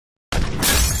So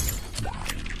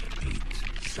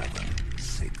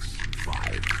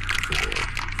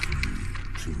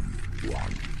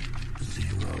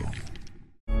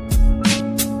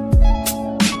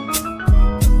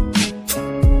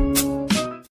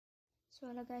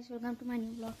hello guys, welcome to my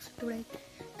new vlog. Today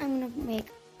I'm gonna make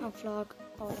a vlog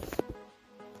of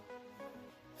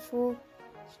 4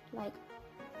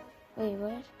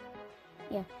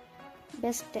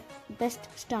 best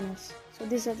stunners. So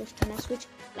these are the stunners which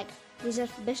these are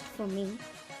best for me.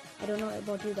 I don't know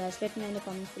about you guys. Let me know in the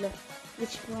comments below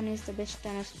which one is the best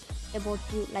stunners about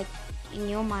you, in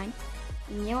your mind,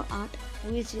 in your art.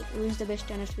 Who is the best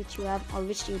stunners which you have or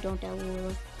which you don't have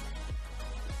overall.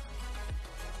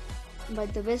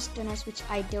 But the best stunners which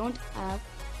I don't have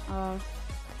are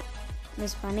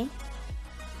Miss Bunny,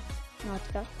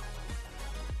 Nautica.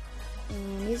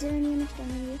 And is there any other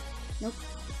stunner here? Nope.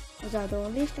 Those are the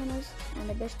only stunners and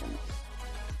the best stunners.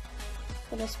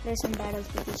 So let's play some battles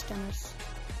with these stunners.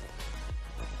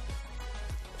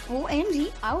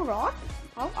 OMG, how hot,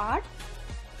 how hard.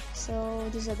 So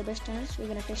these are the best stunners. We're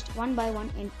gonna test one by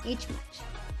one in each match.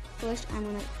 First I'm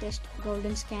gonna test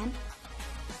Golden Scan.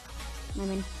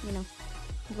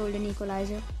 Golden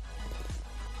Equalizer.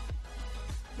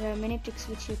 There are many tricks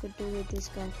which you could do with this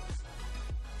guy.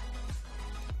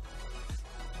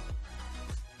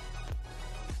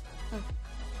 Oh,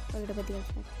 forget about the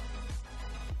outside.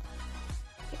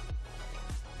 Okay.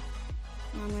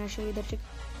 Now I'm gonna show you the trick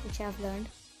which I've learned.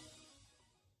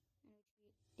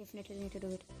 Definitely need to do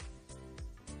it.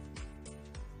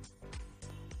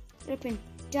 Ripin,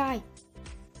 die!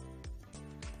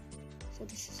 So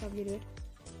this is how you do it.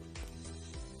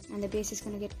 And the base is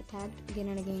gonna get attacked again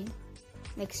and again,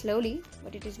 slowly,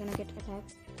 but it is gonna get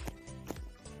attacked.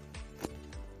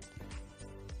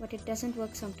 But it doesn't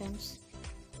work sometimes,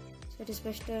 so it is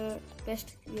best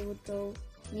you would go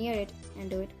near it and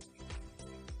do it.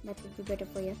 That would be better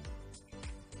for you.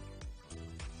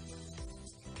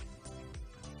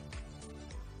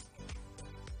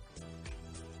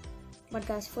 But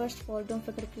guys, first of all, don't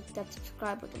forget to click that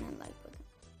subscribe button and like button.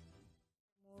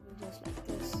 More videos like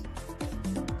this.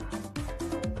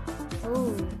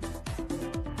 Oh.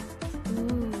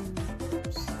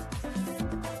 Oops.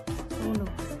 Oh no.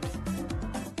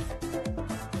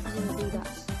 He's gonna do that.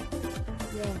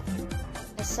 Yeah.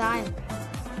 A sign.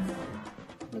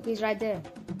 Look, he's right there.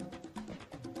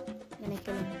 I'm gonna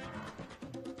kill him.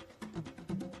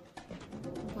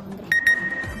 I'm hungry.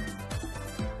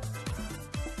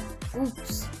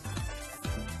 Oops.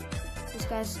 These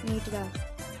guys need to die.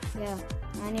 Yeah.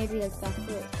 I need the health back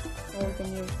first. More than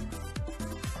you.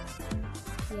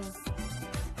 Yeah,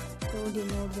 told you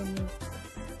more than you.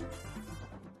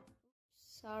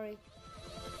 Sorry.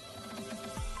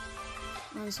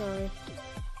 I'm sorry.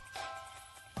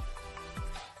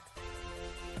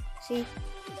 See?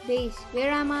 Base.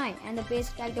 Where am I? And the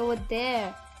base tagged over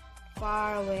there.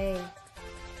 Far away.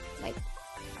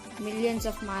 Millions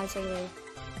of miles away.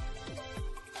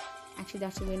 Actually,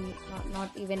 that's even not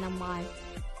even a mile.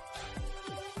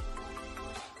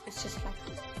 It's just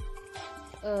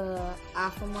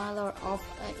half a mile or off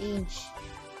an inch.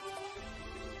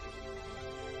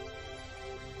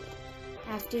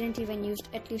 I didn't even use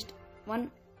at least one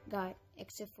guy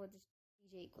except for this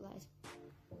DJ Equalizer.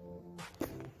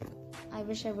 I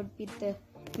wish I would beat the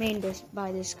main base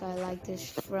by this guy like this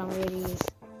from where he is.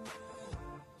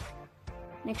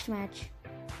 Next match.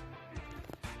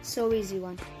 So easy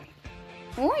one.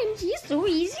 OMG, so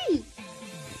easy.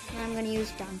 I'm gonna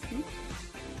use Donkey.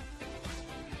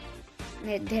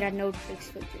 There are no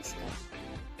tricks with this guy.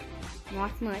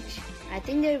 Not much. I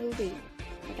think there will be,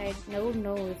 but I don't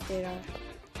know if there are.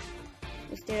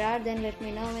 If there are, then let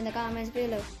me know in the comments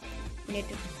below. You need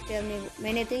to tell me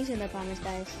many things in the comments,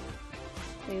 guys.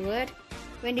 Wait, what?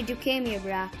 When did you came here,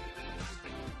 brah?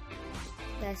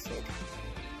 That's it.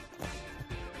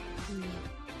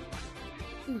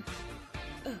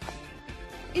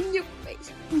 In your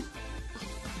face.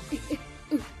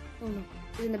 Oh no,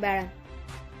 he's in the barrel.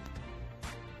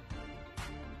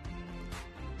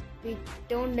 We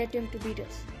don't let him to beat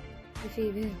us. If he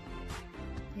will,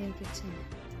 he'll get some.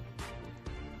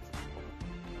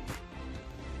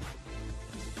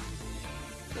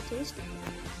 So tasty.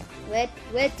 Wet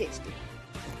tasty.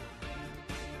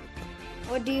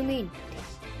 What do you mean?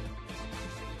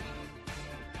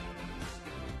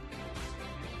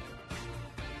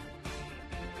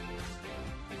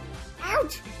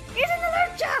 Ouch! He's in the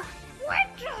lucha!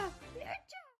 Lucha!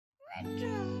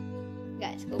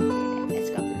 Guys, go for it. Let's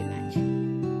go for the match.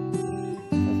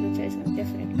 Lucha is going to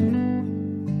definitely win.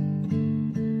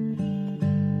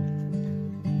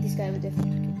 This guy will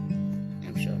definitely win.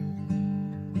 I'm sure.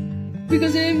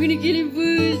 because I'm gonna kill him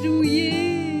first. Oh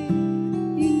yeah,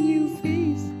 in your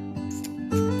face.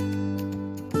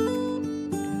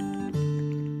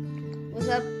 What's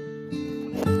up?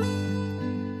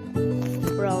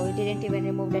 Bro, you didn't even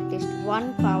remove at least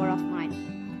one power of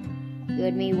mine. You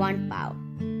had me one power.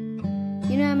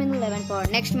 You know I'm in 11 power.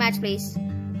 Next match, please.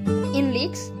 In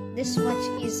leagues, this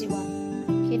much easy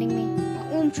one. Kidding me?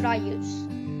 Whom should I use?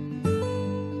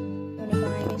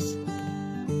 Unicorn, I guess.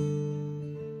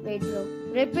 Wait, bro.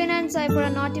 Ripin and Cypher are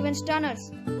not even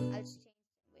stunners. I'll change.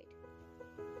 Wait.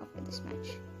 After this match.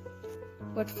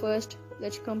 But first,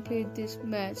 let's complete this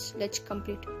match. Let's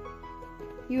complete.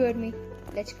 You heard me.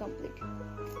 Let's complete.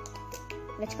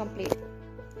 Let's complete.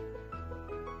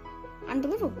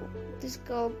 Unbelievable. This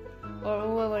girl, or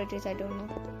whoever it is, I don't know.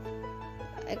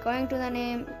 According to the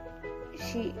name,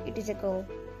 it is a girl.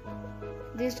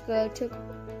 This girl took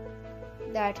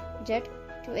that jet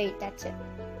to 8. That's it.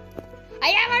 I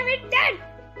am on me 10.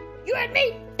 You and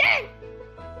me 10.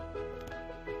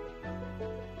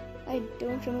 I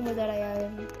don't remember that I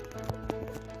am.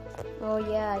 Oh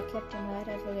yeah, I kept him right.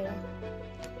 I forget.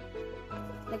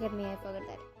 Look at me, I forgot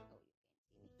that.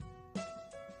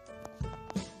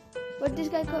 But this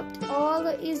guy kept all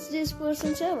the is this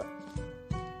person server.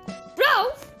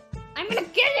 Bro! I'm gonna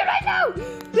kill you right now!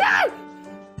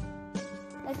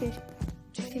 I feel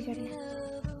better now.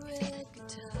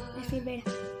 I feel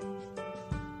better.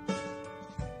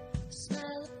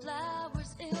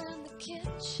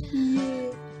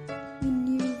 Yeah,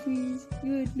 in your face.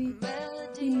 You heard me.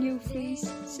 In your face.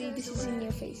 See, this is in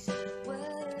your face.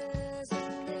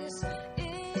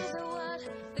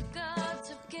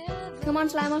 Come on,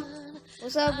 Slimer.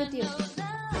 What's up with you?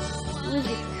 Who is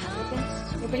it?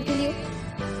 Ripin kill you?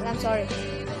 But I'm sorry.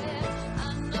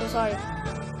 So sorry.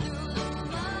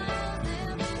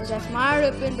 Was that smart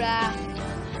Ripin, brah?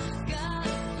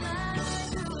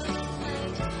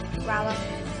 Bravo.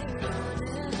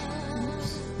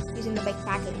 Oops. He's in the big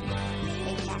packet.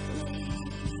 Big packet.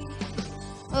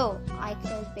 Oh, I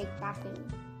killed big packet.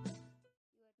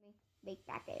 Big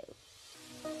packet.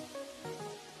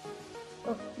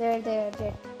 Oh, there.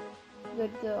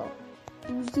 Good girl.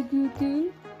 Who's the good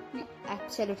girl?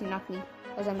 Absolutely not me,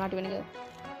 because I'm not even a girl.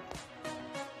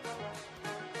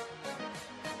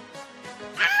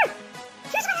 Ah!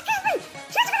 She's gonna kill me!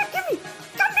 She's gonna kill me!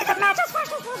 Complete the match as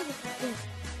fast as possible!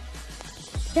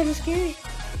 That was scary.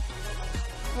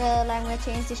 Well, I'm gonna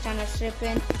change this standard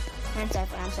Ripin and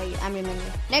Cypher. I'm sorry, I'm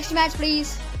remembering. Next match,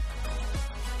 please.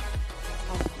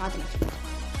 Oh, not the next match.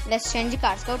 Let's change the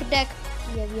cards. Go to deck.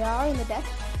 Yeah, we are in the deck.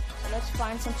 So let's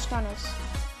find some stunners.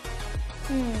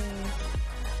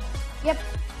 Yep,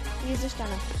 he's a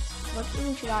stunner. But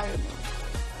who should I remove?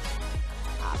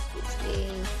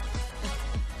 Obviously.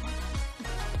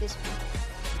 This one.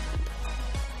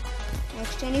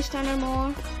 Next, any stunner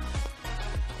more?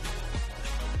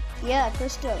 Yeah,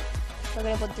 Crystal.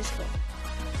 Forget about this one.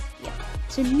 Yep.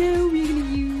 So now we're gonna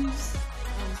use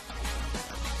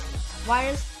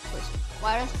Virus.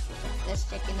 Virus. Let's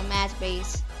check in the match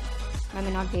base. I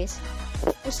mean, not base.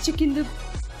 Let's check in the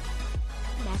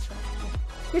natural.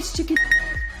 Let's check it.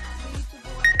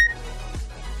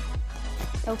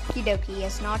 Okie dokie.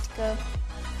 Yes, Nautica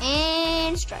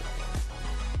and Strike.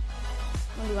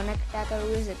 Only one attacker.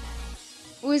 Who is it?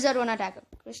 Who is that one attacker?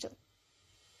 Crystal.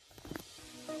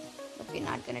 But we're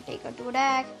not gonna take her to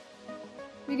attack.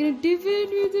 We're gonna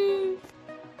defend with her.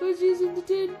 Because she's in the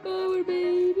 10 power,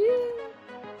 baby.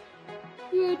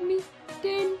 You heard me?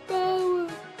 10 power.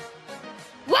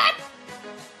 What?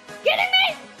 Kidding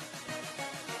me?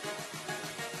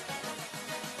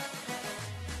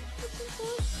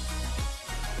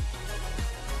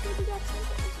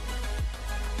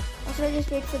 Or should I just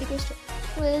wait for the Crystal?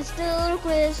 Crystal,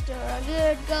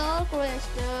 good girl,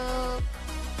 Crystal.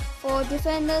 4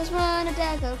 defenders, 1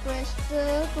 attacker,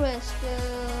 Crystal.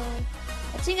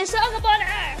 Let's sing a song about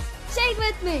her. Sing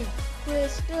with me.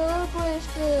 Crystal,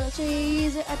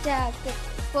 she's an attacker.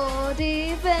 4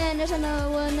 defenders and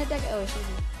 1 attacker. Oh, she's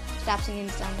stop singing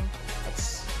this song now.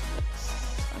 Let's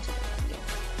consider it again.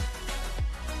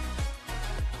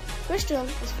 Crystal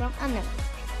is from unknown.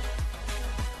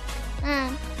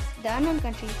 And the unknown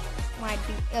country might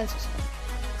be Elsa's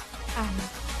country.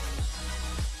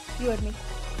 You heard me.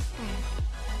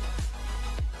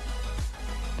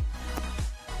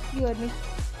 You heard me.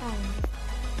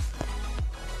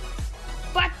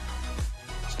 But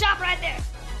stop right there.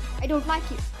 I don't like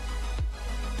you.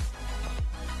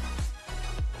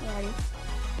 Where are you?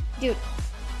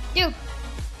 Dude.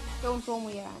 Don't throw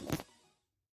me around there.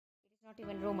 It's not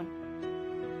even Roman.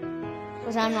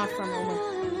 Because I'm not from Roman.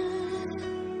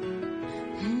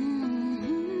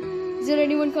 Is there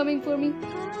anyone coming for me?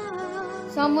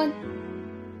 Someone,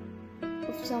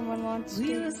 if someone wants to,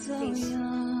 please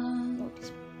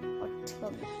notice or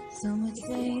tell me. Some would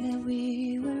say that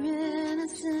we were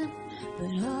innocent,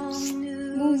 but all we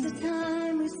knew was the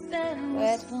time we spent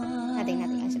was fun. Nothing, I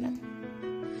said nothing.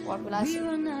 What will I say?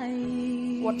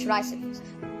 What should I say?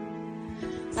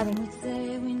 Nothing.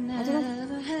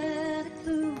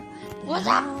 What's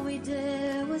up?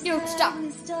 Dude, stop.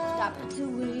 Stop.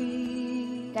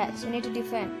 Guys, you need to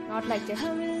defend, not like this.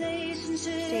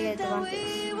 Stay at the one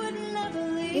place.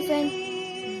 Defend.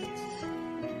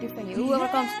 Defend you. Whoever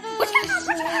comes.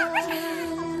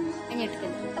 I need to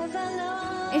kill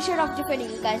them. Instead of defending,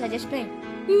 you guys are just playing.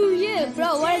 Ooh yeah,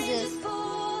 bro, what is this?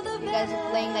 You guys are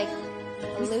playing like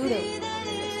a Ludo.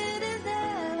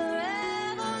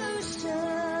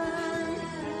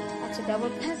 That's a double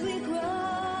kill.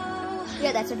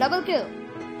 Yeah, that's a double kill.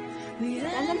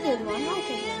 I'm gonna kill one, I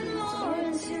kill one.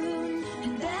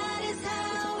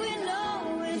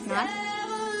 It's not.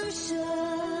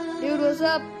 Dude, what's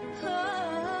up?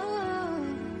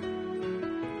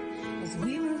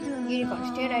 Unicorn,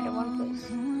 stay right at one place.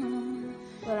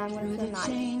 Well, I'm gonna kill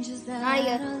Nadia.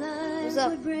 Nadia, what's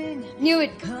up? Knew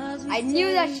it. I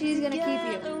knew that she's gonna keep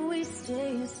you. She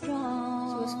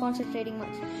was concentrating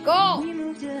much. Go!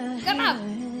 Come up!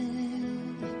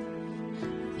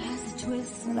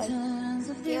 Like,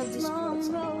 give this clothes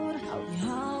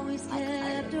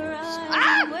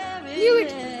Ah! Knew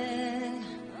it!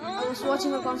 I was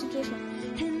watching her concentration.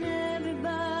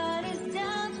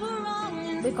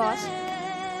 Because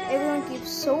everyone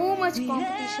keeps so much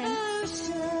competition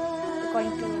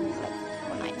according to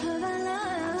like one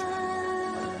night.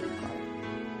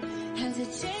 As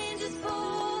it changes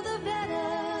for the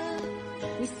better,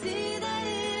 we see that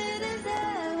it is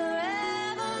ever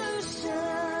evolution.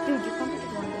 Dude, you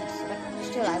completed one race, but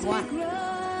still I won.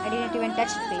 I didn't even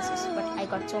touch the bases, but I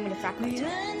got so many fragments.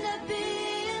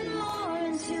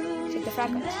 Check the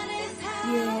fragments.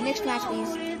 Yeah, next match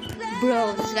please.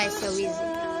 Bro, this guy's so easy.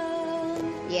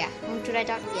 Yeah, whom should I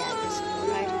talk? Yeah, this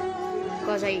right?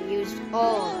 Because I used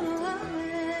all.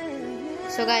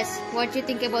 So guys, what do you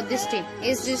think about this team?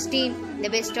 Is this team the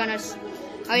best on us?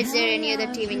 Or is there any other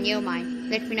team in your mind?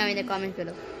 Let me know in the comments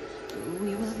below.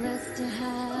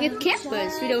 We're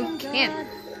campers, we don't camp.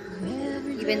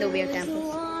 Even though we are campers.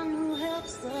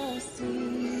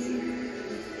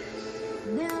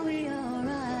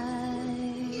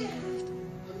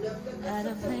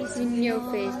 In your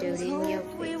face, dude, in your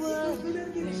face.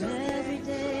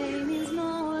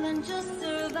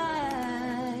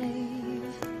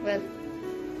 Well,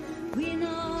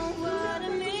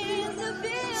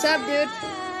 what's up, dude?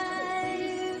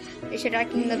 Is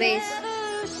attacking the base?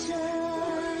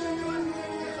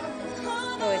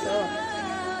 Oh, it's over.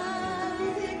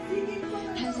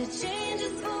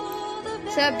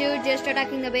 What's up, dude? Just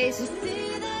attacking the base.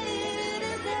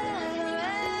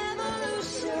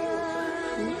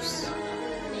 Oops.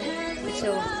 It's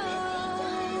over.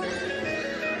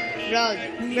 Bro.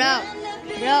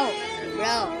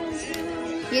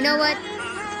 You know what?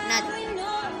 Nothing.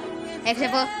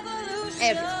 Except for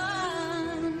everything.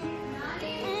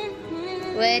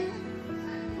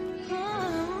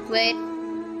 Wait.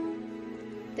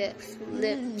 The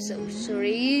flips of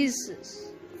cereals.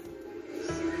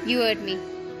 You heard me.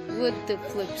 What the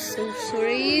flips of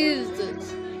cereals?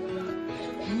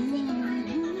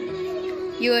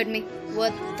 You heard me.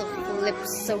 What the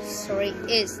flips of sorry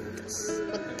is this?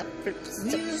 What the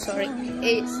flips of sorry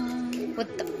is?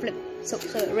 What the flip so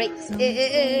sorry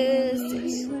is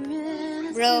this?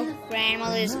 Bro,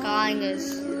 grandmother is calling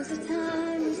us.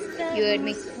 You heard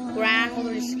me.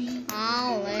 Grandmother is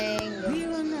calling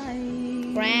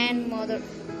us. Grandmother.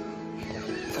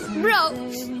 Bro,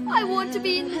 I want to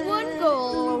be in one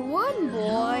girl or one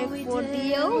boy for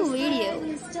the whole video.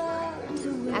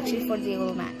 Actually, for the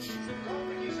whole match.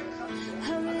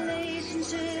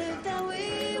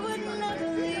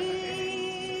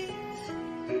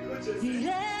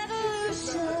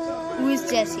 Who is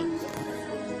Jesse?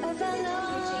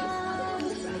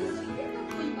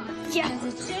 Yeah,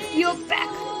 you're back.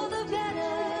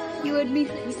 You and me.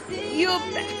 You're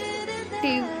back.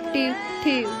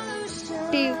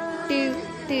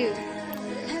 Do.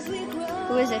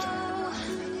 Who is it?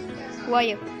 Who are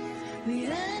you?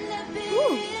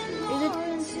 Ooh,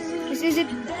 is it?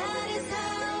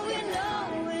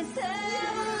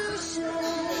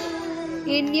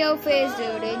 In your face,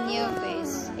 dude, in your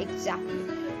face. Exactly.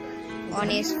 On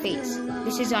his face.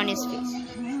 This is on his face.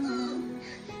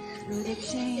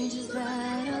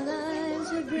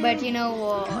 But you know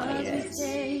what? It's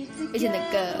in the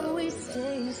go.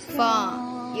 Farm.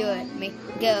 You and me.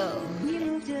 Go.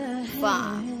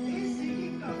 Farm.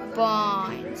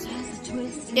 Points.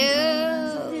 twisting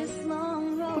No. this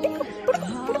long road.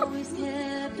 Always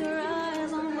kept our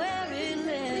eyes on where it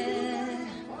led.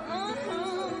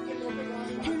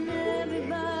 And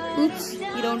everybody Oops,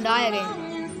 you don't die again.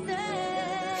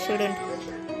 Shouldn't.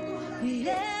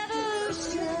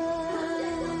 Revolution.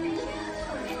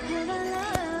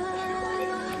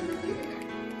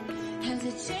 As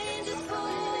it changes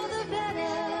for the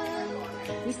better,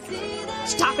 we see that.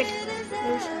 Stop it.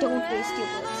 Don't waste your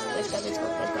bullets. Let's go, let's go,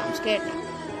 let's go. I'm scared now.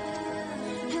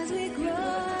 As we grow,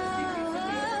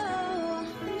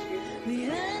 we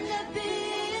end up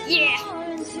being Yeah. more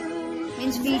in tune.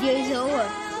 Means video is over.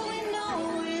 Now we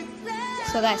know it's there.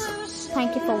 So guys,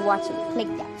 thank you for watching. Click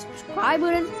that subscribe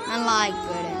button and like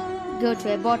button. Go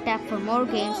to About tab for more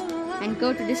games and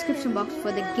go to description box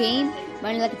for the game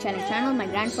Bunny Lucky Challenge channel, my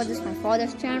grandfather's, my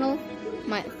father's channel.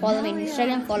 Follow me on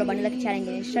Instagram, follow Bunny Lucky Challenge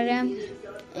on Instagram,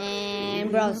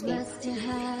 and browse game. To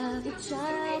have a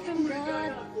child from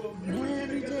God.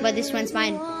 Every day But this one's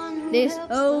mine. This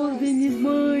whole thing is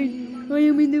mine. I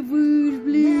am in the first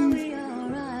place. we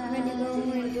alright. When you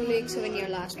go into League 7, your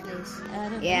last place.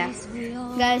 Yeah.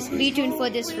 Guys, be tuned for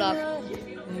this vlog.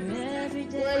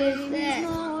 What is that?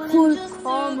 Full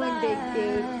common deck,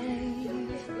 dude.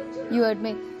 You heard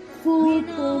me. Full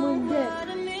common deck.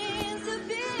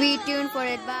 Be tuned for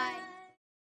it. Bye.